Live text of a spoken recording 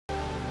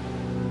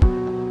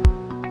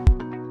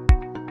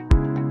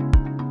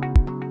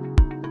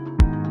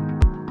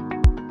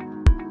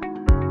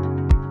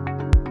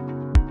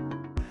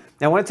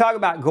Now, I want to talk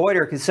about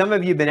goiter because some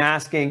of you have been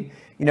asking,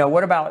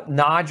 what about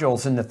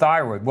nodules in the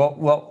thyroid?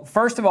 Well,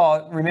 first of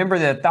all, remember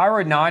that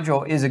thyroid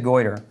nodule is a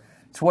goiter.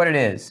 It's what it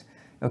is.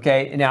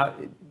 Okay. Now,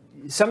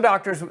 some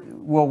doctors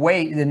will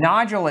wait. The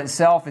nodule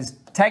itself is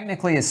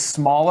technically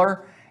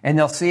smaller, and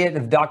they'll see it.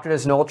 If the doctor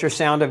does an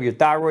ultrasound of your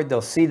thyroid,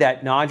 they'll see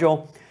that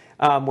nodule.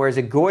 Whereas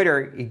a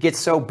goiter, it gets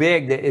so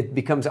big that it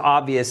becomes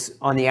obvious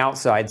on the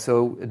outside.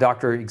 So a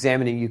doctor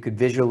examining you could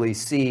visually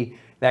see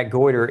that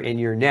goiter in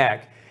your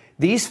neck.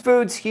 These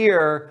foods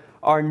here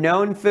are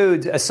known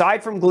foods,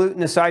 aside from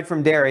gluten, aside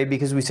from dairy,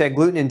 because we said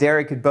gluten and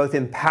dairy could both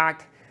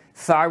impact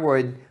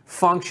thyroid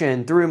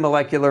function through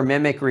molecular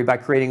mimicry by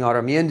creating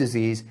autoimmune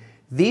disease.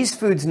 These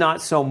foods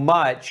not so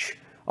much,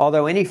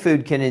 although any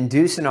food can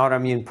induce an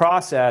autoimmune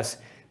process,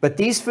 but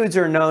these foods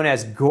are known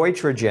as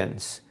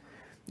goitrogens.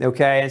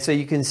 Okay, and so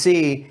you can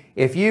see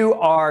if you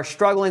are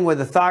struggling with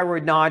a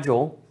thyroid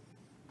nodule,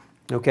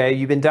 okay,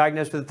 you've been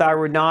diagnosed with a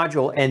thyroid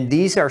nodule, and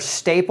these are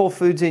staple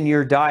foods in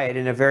your diet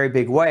in a very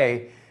big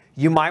way,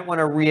 you might want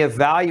to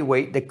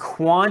reevaluate the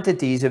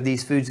quantities of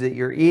these foods that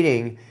you're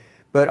eating,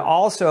 but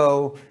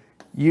also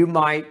you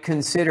might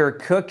consider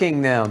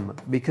cooking them,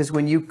 because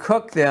when you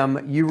cook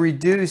them, you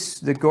reduce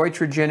the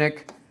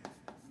goitrogenic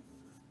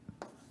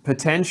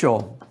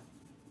potential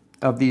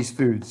of these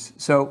foods.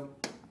 So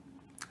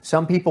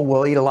some people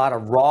will eat a lot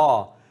of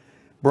raw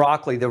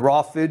broccoli. The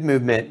raw food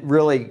movement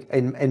really,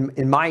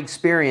 in my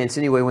experience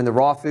anyway, when the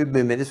raw food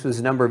movement, this was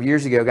a number of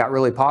years ago, got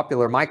really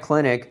popular, my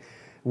clinic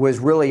was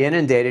really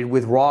inundated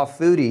with raw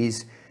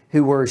foodies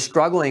who were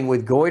struggling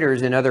with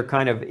goiters and other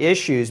kind of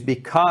issues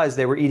because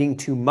they were eating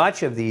too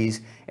much of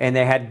these and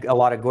they had a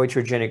lot of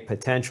goitrogenic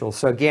potential.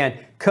 So again,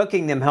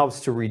 cooking them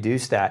helps to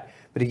reduce that.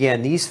 But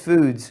again, these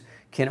foods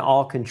can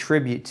all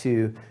contribute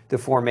to the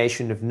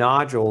formation of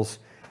nodules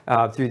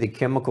through the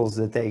chemicals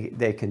that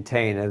they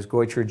contain, those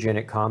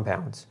goitrogenic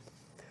compounds.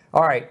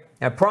 All right,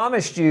 I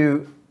promised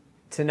you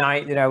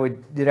tonight that I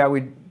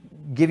would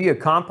give you a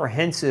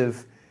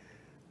comprehensive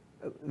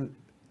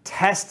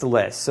test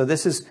list. So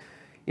this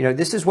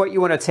is what you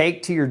want to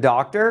take to your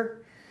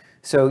doctor.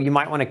 So you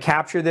might want to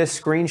capture this,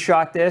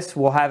 screenshot this.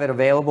 We'll have it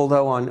available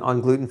though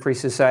on Gluten-Free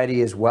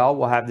Society as well.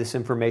 We'll have this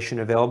information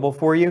available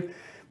for you.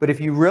 But if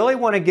you really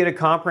want to get a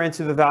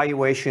comprehensive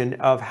evaluation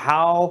of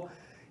how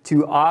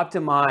to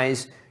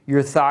optimize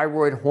your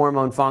thyroid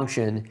hormone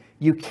function,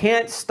 you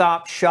can't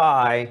stop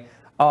shy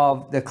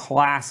of the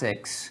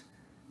classics.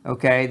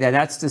 Okay,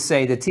 that's to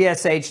say the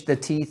TSH, the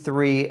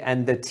T3,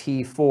 and the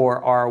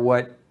T4 are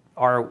what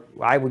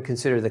I would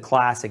consider the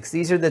classics.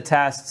 These are the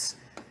tests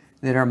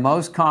that are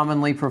most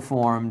commonly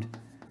performed,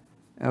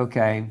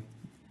 okay,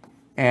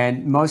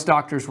 and most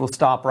doctors will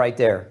stop right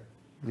there.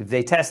 If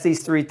they test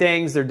these three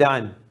things, they're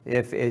done.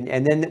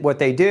 And then what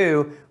they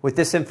do with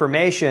this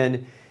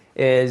information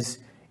is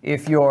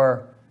if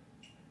your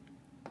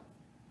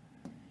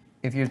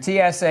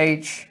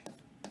TSH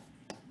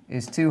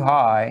is too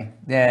high,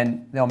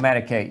 then they'll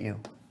medicate you,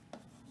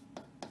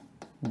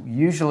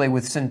 usually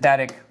with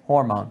synthetic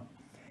hormone.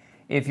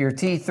 If your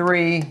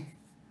T3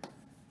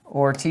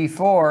 or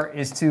T4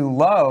 is too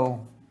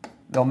low,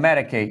 they'll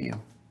medicate you.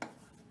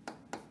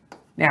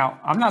 Now,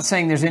 I'm not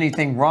saying there's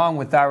anything wrong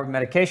with thyroid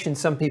medication.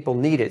 Some people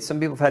need it. Some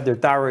people have had their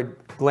thyroid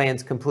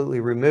glands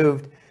completely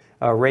removed,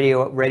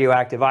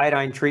 radioactive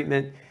iodine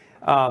treatment,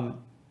 and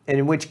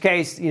in which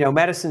case,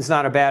 medicine's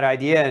not a bad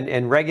idea,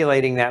 and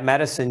regulating that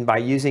medicine by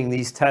using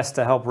these tests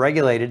to help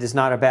regulate it is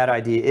not a bad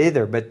idea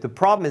either. But the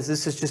problem is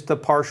this is just a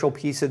partial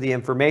piece of the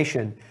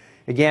information.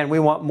 Again, we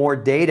want more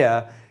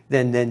data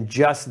than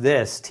just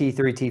this, T3,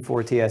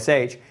 T4,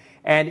 TSH.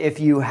 And if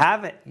you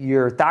haven't,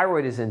 your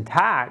thyroid is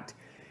intact,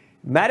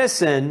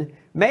 medicine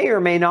may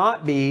or may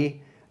not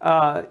be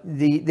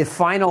the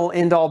final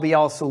end-all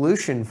be-all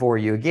solution for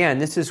you. Again,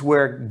 this is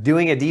where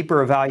doing a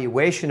deeper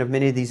evaluation of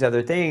many of these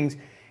other things,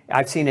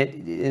 I've seen it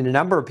in a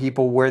number of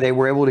people where they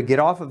were able to get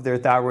off of their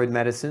thyroid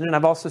medicine, and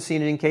I've also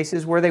seen it in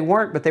cases where they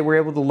weren't, but they were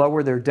able to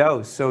lower their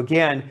dose. So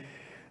again,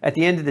 at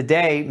the end of the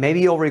day, maybe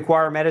you'll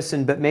require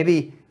medicine, but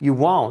maybe you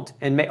won't,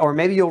 or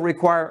maybe you'll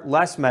require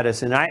less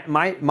medicine.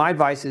 My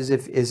advice is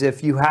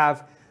if you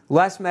have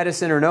less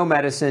medicine or no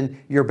medicine,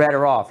 you're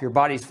better off. Your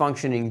body's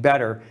functioning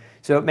better.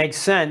 So it makes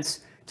sense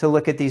to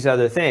look at these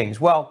other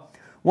things. Well,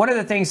 one of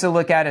the things to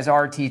look at is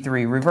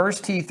RT3. Reverse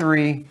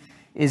T3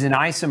 is an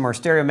isomer,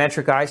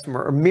 stereometric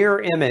isomer, or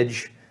mirror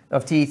image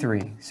of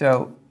T3.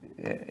 So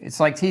it's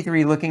like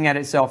T3 looking at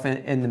itself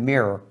in the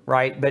mirror,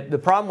 right? But the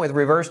problem with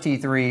reverse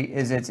T3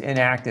 is it's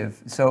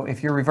inactive. So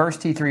if your reverse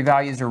T3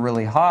 values are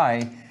really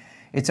high,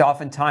 it's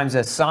oftentimes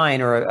a sign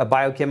or a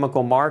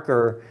biochemical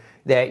marker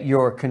that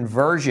your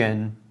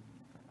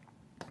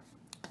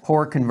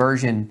poor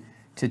conversion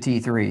to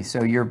T3.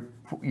 So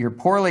you're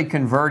poorly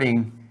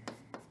converting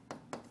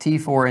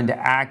T4 into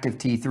active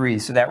T3.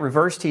 So that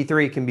reverse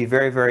T3 can be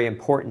very, very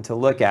important to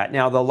look at.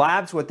 Now the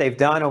labs, what they've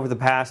done over the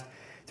past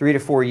 3 to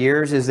 4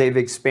 years is they've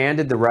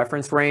expanded the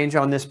reference range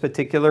on this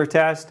particular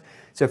test.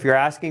 So if you're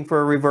asking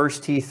for a reverse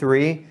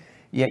T3,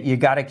 you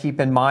got to keep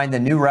in mind the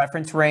new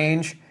reference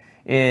range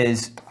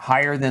is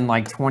higher than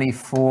like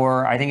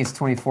 24, I think it's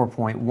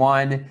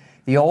 24.1.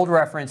 The old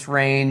reference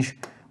range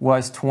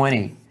was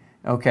 20.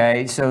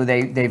 Okay, so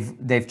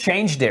they've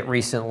changed it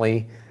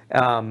recently,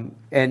 and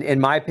in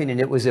my opinion,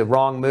 it was a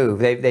wrong move.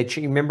 They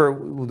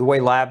remember the way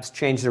labs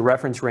change their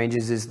reference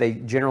ranges is they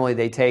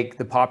generally take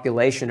the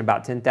population,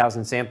 about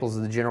 10,000 samples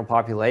of the general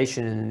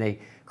population, and then they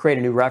create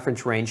a new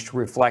reference range to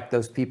reflect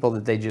those people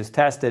that they just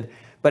tested.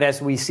 But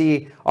as we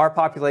see, our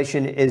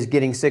population is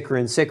getting sicker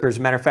and sicker. As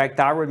a matter of fact,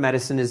 thyroid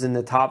medicine is in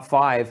the top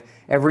 5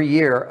 every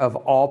year of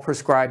all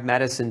prescribed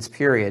medicines,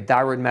 period.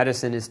 Thyroid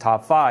medicine is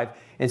top 5.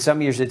 In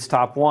some years, it's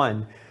top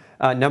 1,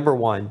 number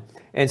 1.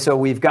 And so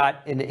we've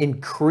got an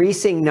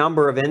increasing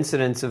number of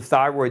incidents of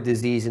thyroid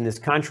disease in this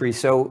country.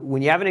 So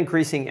when you have an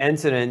increasing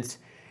incidence,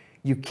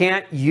 you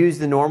can't use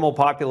the normal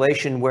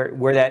population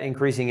where that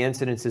increasing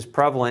incidence is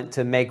prevalent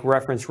to make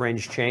reference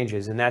range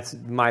changes. And that's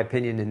my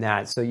opinion in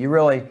that. So you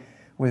really,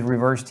 with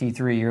reverse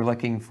T3, you're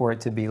looking for it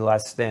to be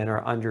less than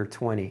or under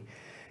 20.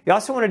 You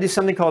also want to do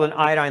something called an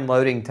iodine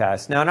loading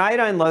test. Now, an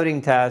iodine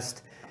loading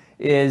test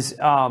is,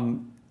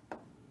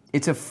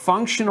 it's a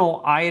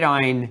functional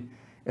iodine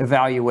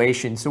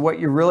evaluation. So what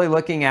you're really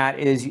looking at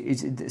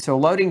is so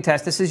loading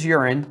test, this is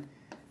urine,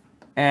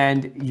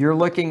 and you're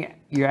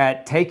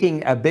at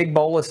taking a big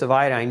bolus of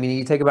iodine, meaning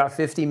you take about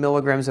 50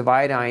 milligrams of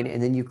iodine,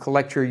 and then you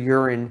collect your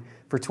urine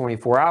for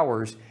 24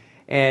 hours.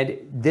 And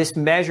this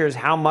measures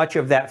how much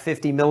of that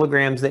 50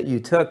 milligrams that you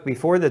took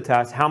before the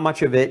test, how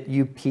much of it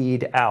you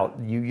peed out,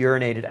 you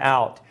urinated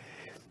out.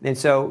 And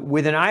so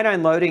with an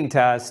iodine loading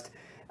test,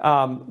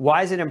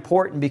 why is it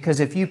important? Because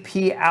if you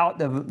pee out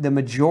the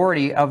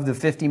majority of the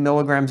 50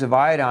 milligrams of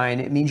iodine,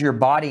 it means your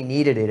body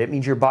needed it. It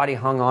means your body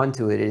hung on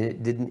to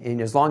it.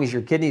 And as long as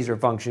your kidneys are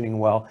functioning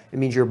well, it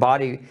means your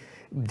body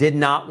did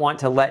not want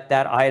to let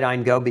that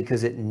iodine go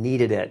because it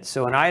needed it.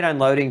 So an iodine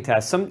loading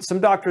test, some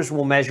doctors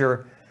will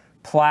measure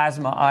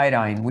plasma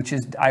iodine, which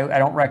is, I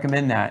don't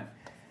recommend that.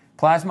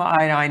 Plasma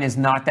iodine is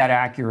not that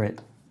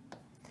accurate.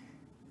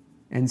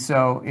 And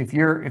so if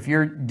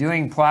you're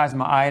doing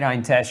plasma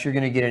iodine tests, you're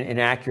going to get an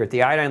inaccurate.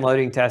 The iodine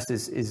loading test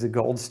is the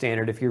gold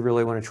standard if you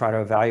really want to try to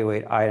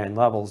evaluate iodine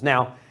levels.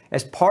 Now,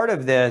 as part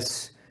of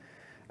this,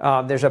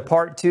 there's a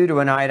part 2 to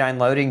an iodine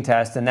loading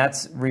test, and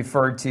that's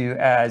referred to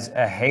as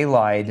a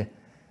halide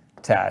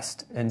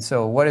test. And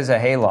so what is a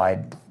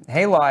halide?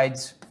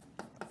 Halides,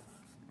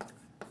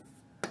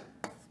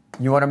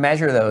 you want to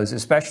measure those,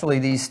 especially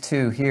these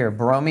two here,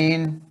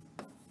 bromine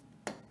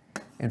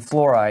and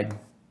fluoride.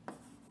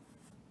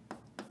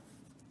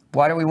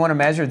 Why do we want to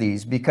measure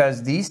these?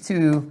 Because these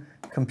two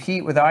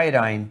compete with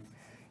iodine.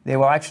 They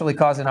will actually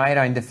cause an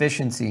iodine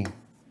deficiency.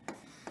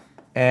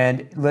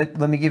 And let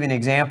me give you an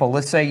example.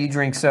 Let's say you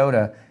drink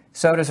soda.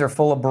 Sodas are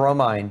full of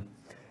bromine.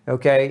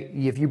 Okay,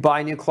 if you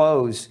buy new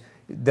clothes,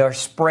 they're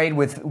sprayed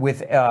with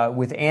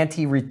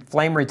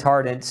anti-flame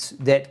retardants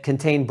that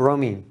contain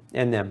bromine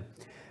in them.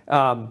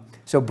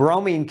 So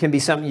bromine can be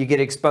something you get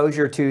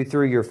exposure to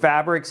through your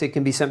fabrics. It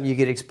can be something you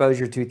get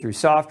exposure to through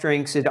soft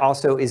drinks. It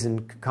also is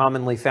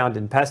commonly found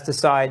in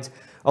pesticides.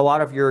 A lot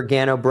of your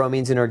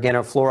organobromines and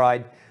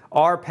organofluoride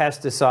are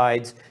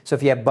pesticides. So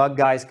if you have bug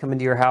guys come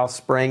into your house,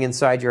 spraying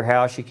inside your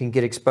house, you can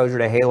get exposure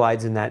to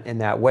halides in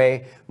that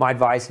way. My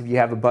advice, if you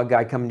have a bug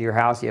guy come into your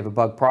house, you have a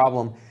bug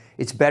problem,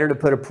 it's better to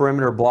put a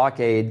perimeter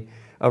blockade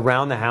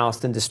around the house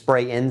than to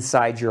spray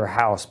inside your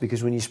house,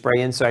 because when you spray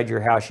inside your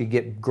house, you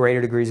get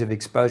greater degrees of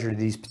exposure to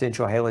these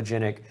potential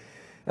halogenic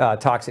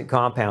toxic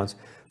compounds.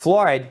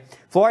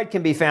 Fluoride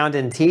can be found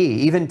in tea,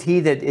 even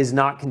tea that is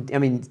not,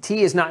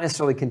 tea is not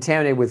necessarily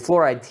contaminated with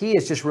fluoride. Tea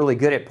is just really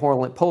good at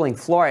pulling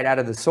fluoride out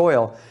of the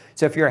soil.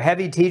 So if you're a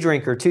heavy tea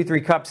drinker,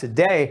 2-3 cups a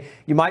day,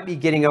 you might be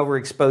getting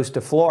overexposed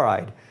to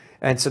fluoride.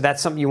 And so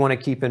that's something you want to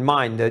keep in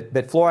mind.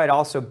 But fluoride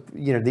also,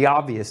 the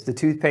obvious, the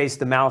toothpaste,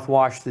 the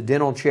mouthwash, the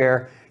dental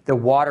chair, the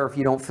water, if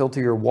you don't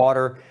filter your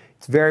water.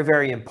 It's very,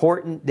 very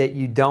important that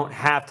you don't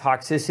have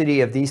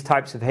toxicity of these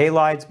types of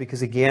halides,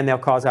 because again, they'll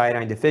cause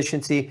iodine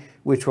deficiency,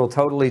 which will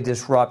totally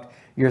disrupt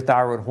your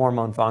thyroid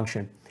hormone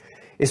function.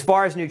 As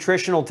far as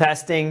nutritional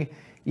testing,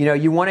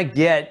 you want to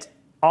get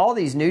all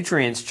these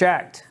nutrients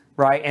checked,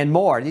 right? And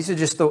more. These are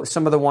just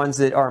some of the ones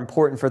that are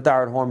important for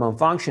thyroid hormone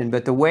function,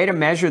 but the way to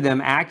measure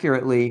them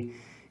accurately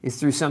is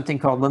through something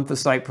called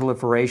lymphocyte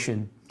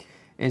proliferation.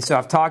 And so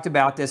I've talked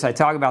about this. I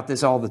talk about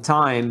this all the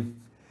time.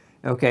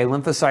 Okay,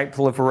 lymphocyte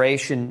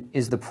proliferation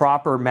is the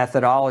proper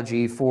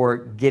methodology for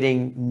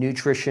getting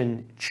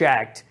nutrition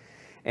checked.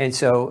 And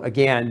so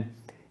again,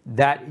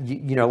 that,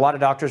 a lot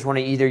of doctors want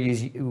to either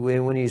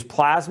use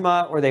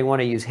plasma, or they want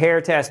to use hair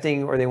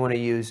testing, or they want to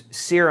use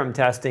serum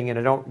testing,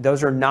 and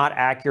those are not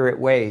accurate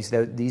ways.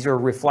 These are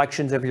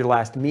reflections of your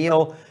last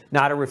meal,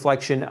 not a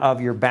reflection of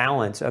your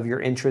balance, of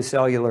your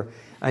intracellular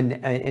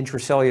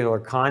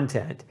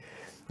content.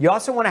 You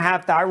also want to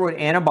have thyroid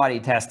antibody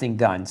testing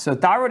done. So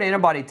thyroid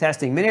antibody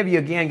testing, many of you,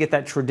 again, get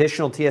that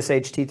traditional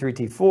TSH, T3,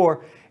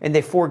 T4, and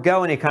they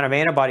forego any kind of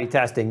antibody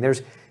testing.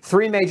 There's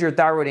 3 major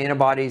thyroid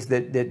antibodies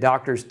that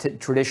doctors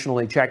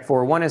traditionally check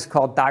for. One is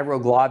called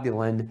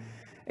thyroglobulin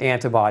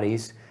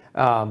antibodies.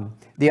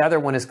 The other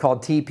one is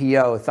called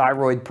TPO,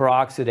 thyroid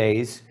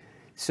peroxidase.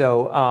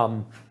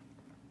 So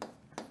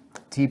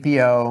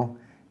TPO,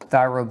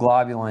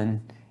 thyroglobulin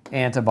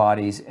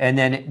antibodies. And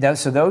then,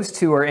 so those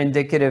two are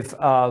indicative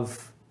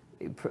of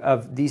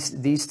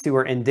these two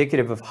are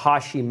indicative of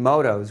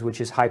Hashimoto's,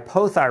 which is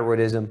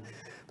hypothyroidism.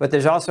 But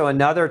there's also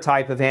another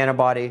type of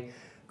antibody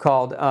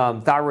called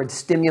thyroid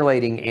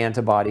stimulating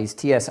antibodies,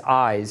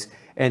 TSIs,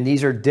 and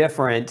these are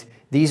different.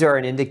 These are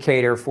an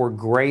indicator for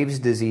Graves'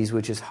 disease,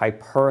 which is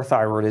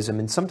hyperthyroidism.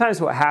 And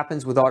sometimes what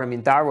happens with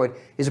autoimmune thyroid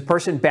is a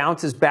person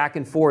bounces back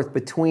and forth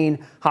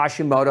between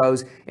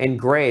Hashimoto's and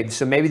Graves.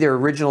 So maybe their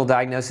original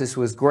diagnosis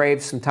was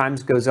Graves,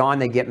 sometimes goes on,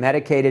 they get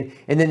medicated,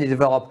 and then they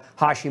develop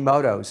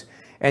Hashimoto's.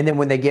 And then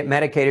when they get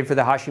medicated for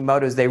the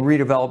Hashimoto's, they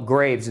redevelop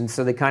Graves. And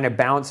so they kind of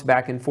bounce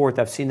back and forth.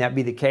 I've seen that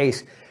be the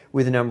case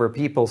with a number of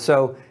people.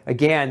 So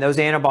again, those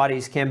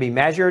antibodies can be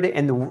measured,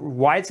 and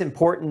why it's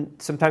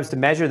important sometimes to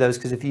measure those,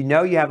 because if you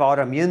know you have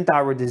autoimmune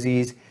thyroid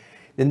disease,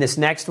 then this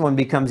next one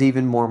becomes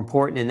even more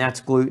important, and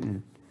that's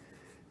gluten.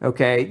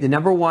 Okay, the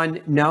number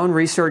one known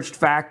researched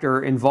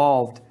factor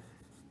involved,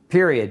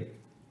 period,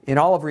 in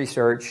all of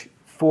research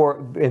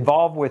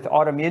involved with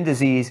autoimmune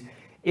disease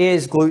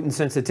is gluten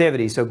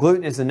sensitivity. So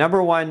gluten is the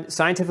number one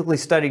scientifically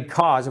studied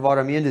cause of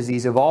autoimmune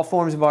disease, of all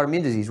forms of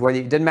autoimmune disease.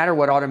 It doesn't matter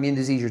what autoimmune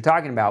disease you're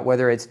talking about,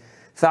 whether it's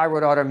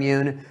thyroid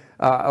autoimmune,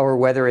 or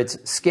whether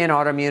it's skin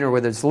autoimmune, or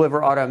whether it's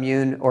liver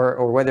autoimmune,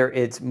 or whether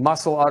it's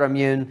muscle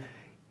autoimmune,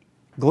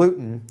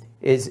 gluten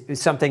is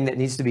something that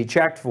needs to be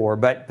checked for.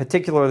 But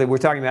particularly, we're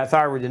talking about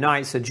thyroid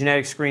tonight, so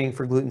genetic screening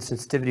for gluten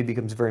sensitivity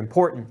becomes very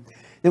important.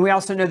 Then we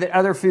also know that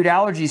other food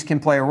allergies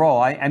can play a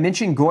role. I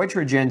mentioned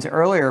goitrogens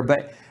earlier,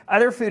 but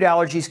other food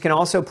allergies can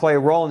also play a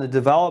role in the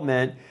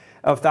development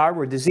of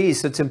thyroid disease.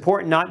 So it's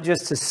important not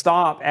just to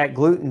stop at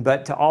gluten,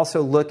 but to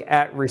also look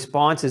at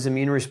responses,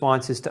 immune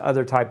responses to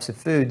other types of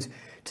foods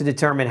to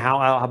determine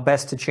how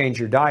best to change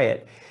your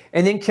diet.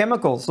 And then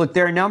chemicals. Look,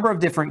 there are a number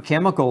of different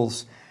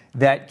chemicals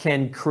that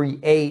can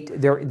create,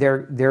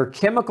 they're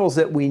chemicals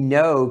that we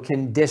know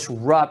can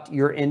disrupt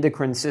your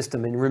endocrine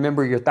system. And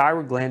remember, your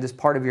thyroid gland is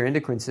part of your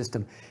endocrine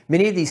system.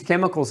 Many of these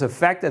chemicals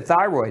affect the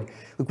thyroid.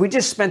 Look, we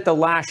just spent the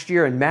last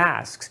year in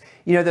masks.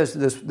 You know,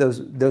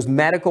 those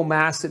medical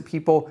masks that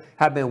people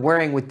have been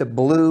wearing with the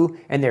blue,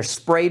 and they're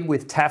sprayed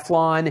with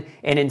Teflon.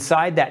 And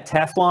inside that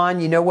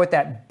Teflon, you know what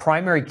that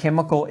primary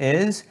chemical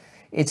is?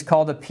 It's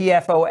called a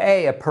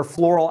PFOA, a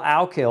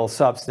perfluoroalkyl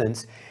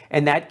substance.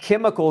 And that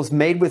chemical is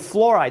made with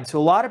fluoride. So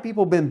a lot of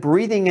people have been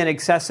breathing in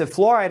excessive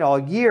fluoride all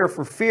year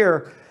for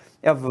fear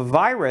of a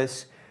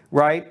virus,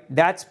 right?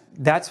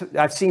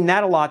 I've seen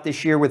that a lot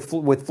this year with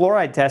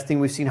fluoride testing.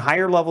 We've seen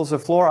higher levels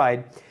of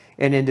fluoride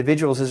in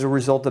individuals as a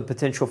result of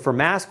potential for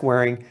mask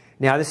wearing.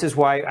 Now, this is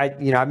why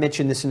I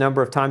mentioned this a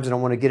number of times. I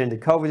don't want to get into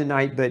COVID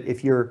tonight, but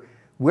if you're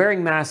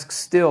wearing masks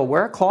still,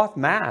 wear a cloth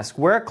mask.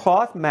 Wear a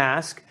cloth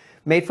mask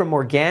made from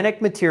organic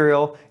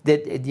material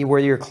where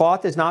your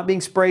cloth is not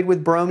being sprayed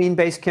with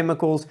bromine-based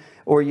chemicals,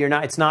 or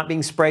it's not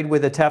being sprayed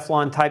with a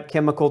Teflon-type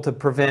chemical to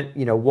prevent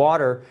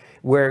water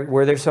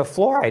where there's a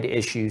fluoride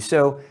issue.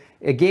 So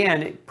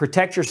again,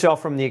 protect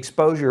yourself from the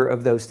exposure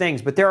of those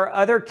things. But there are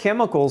other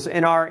chemicals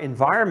in our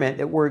environment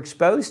that we're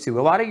exposed to.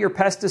 A lot of your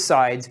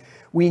pesticides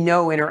we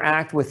know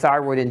interact with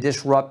thyroid and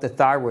disrupt the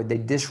thyroid. They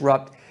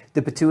disrupt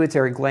the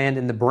pituitary gland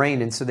in the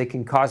brain, and so they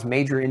can cause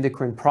major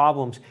endocrine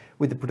problems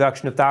with the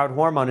production of thyroid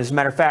hormone. As a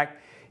matter of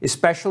fact,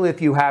 especially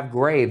if you have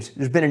Graves,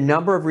 there's been a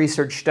number of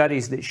research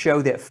studies that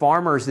show that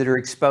farmers that are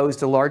exposed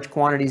to large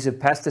quantities of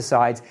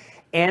pesticides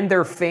and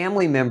their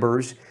family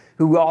members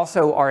who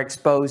also are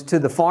exposed to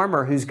the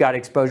farmer who's got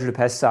exposure to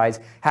pesticides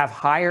have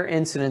higher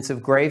incidence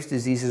of Graves'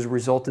 disease as a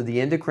result of the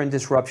endocrine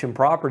disruption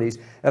properties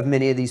of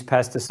many of these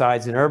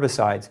pesticides and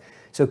herbicides.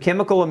 So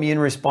chemical immune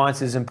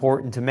response is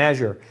important to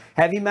measure.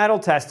 Heavy metal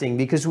testing,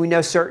 because we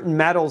know certain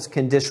metals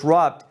can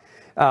disrupt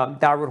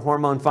thyroid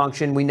hormone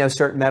function. We know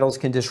certain metals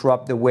can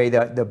disrupt the way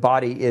that the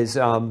body is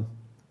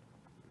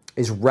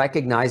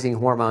recognizing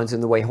hormones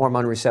and the way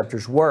hormone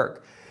receptors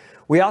work.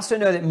 We also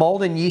know that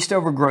mold and yeast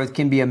overgrowth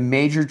can be a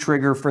major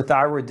trigger for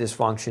thyroid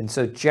dysfunction.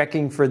 So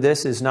checking for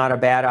this is not a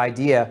bad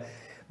idea.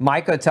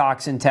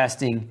 Mycotoxin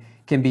testing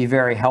can be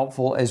very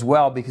helpful as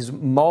well, because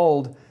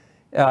mold,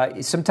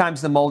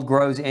 sometimes the mold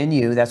grows in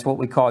you. That's what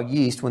we call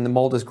yeast, when the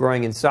mold is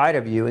growing inside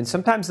of you. And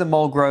sometimes the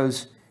mold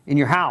grows in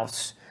your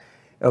house,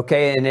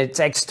 okay? And it's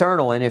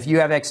external. And if you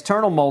have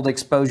external mold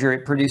exposure,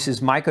 it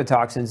produces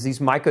mycotoxins. These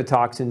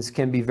mycotoxins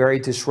can be very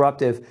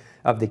disruptive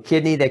of the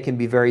kidney. They can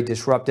be very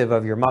disruptive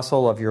of your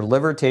muscle, of your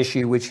liver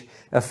tissue, which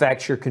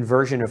affects your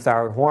conversion of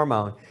thyroid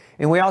hormone.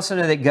 And we also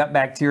know that gut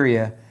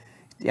bacteria,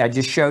 I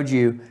just showed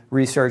you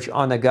research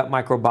on the gut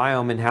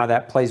microbiome and how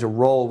that plays a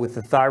role with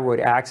the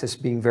thyroid axis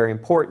being very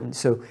important.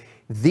 So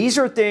these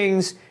are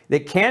things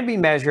that can be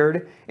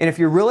measured. And if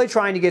you're really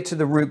trying to get to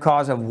the root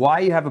cause of why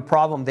you have a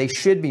problem, they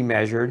should be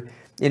measured.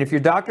 And if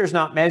your doctor's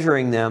not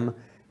measuring them,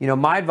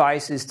 my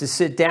advice is to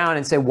sit down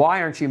and say,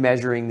 why aren't you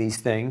measuring these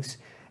things?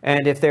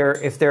 And if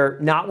they're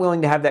not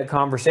willing to have that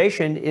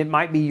conversation, it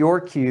might be your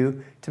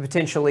cue to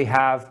potentially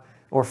have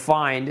or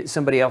find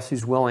somebody else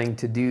who's willing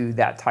to do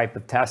that type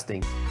of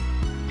testing.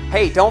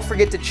 Hey, don't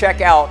forget to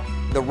check out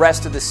the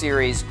rest of the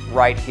series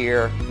right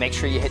here. Make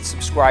sure you hit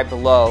subscribe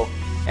below.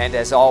 And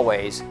as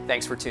always,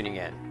 thanks for tuning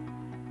in.